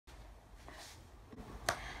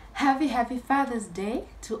Happy Father's Day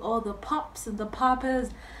to all the pops and the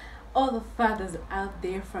papas, all the fathers out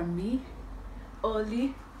there from me,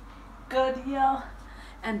 Oli, Godiel,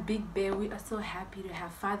 and Big Bear. We are so happy to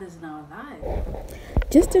have fathers in our lives.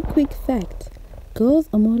 Just a quick fact, girls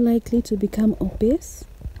are more likely to become obese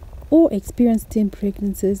or experience teen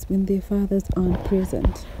pregnancies when their fathers aren't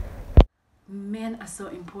present. Men are so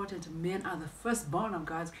important. Men are the firstborn of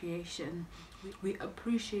God's creation. We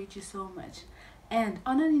appreciate you so much. And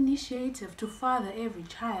on an initiative to father every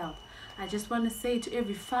child, I just want to say to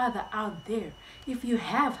every father out there, if you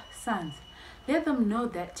have sons, let them know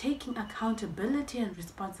that taking accountability and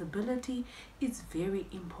responsibility is very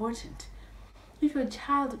important. If your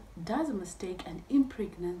child does a mistake and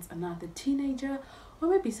impregnates another teenager or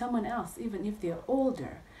maybe someone else, even if they're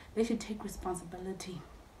older, they should take responsibility.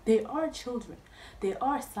 There are children, there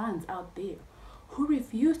are sons out there who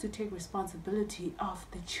refuse to take responsibility of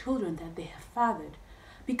the children that they have fathered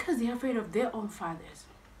because they're afraid of their own fathers.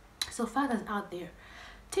 So fathers out there,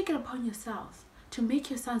 take it upon yourselves to make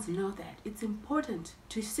your sons know that it's important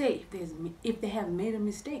to say if they have made a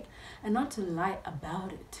mistake and not to lie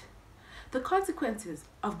about it. The consequences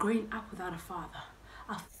of growing up without a father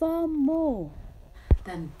are Far more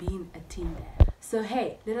than being a teen dad. So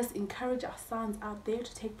hey, let us encourage our sons out there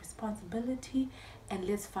to take responsibility, and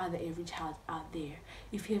let's father every child out there.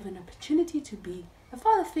 If you have an opportunity to be a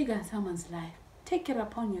father figure in someone's life, take it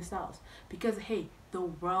upon yourselves, because hey, the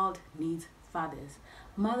world needs fathers.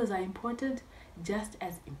 Mothers are important, just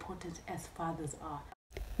as important as fathers are.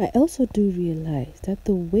 I also do realize that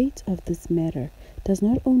the weight of this matter does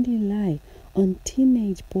not only lie on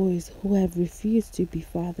teenage boys who have refused to be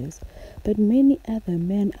fathers, but many other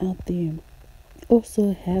men out there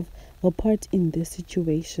also have a part in this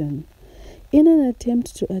situation. In an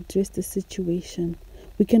attempt to address the situation,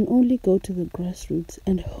 we can only go to the grassroots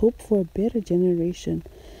and hope for a better generation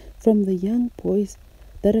from the young boys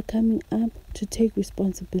that are coming up to take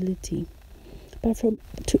responsibility. But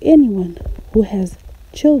to anyone who has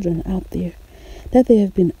children out there that they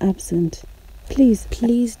have been absent, please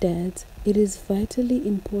dads, it is vitally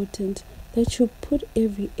important that you put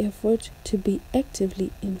every effort to be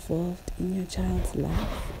actively involved in your child's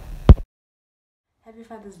life. Happy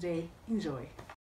Father's Day. Enjoy.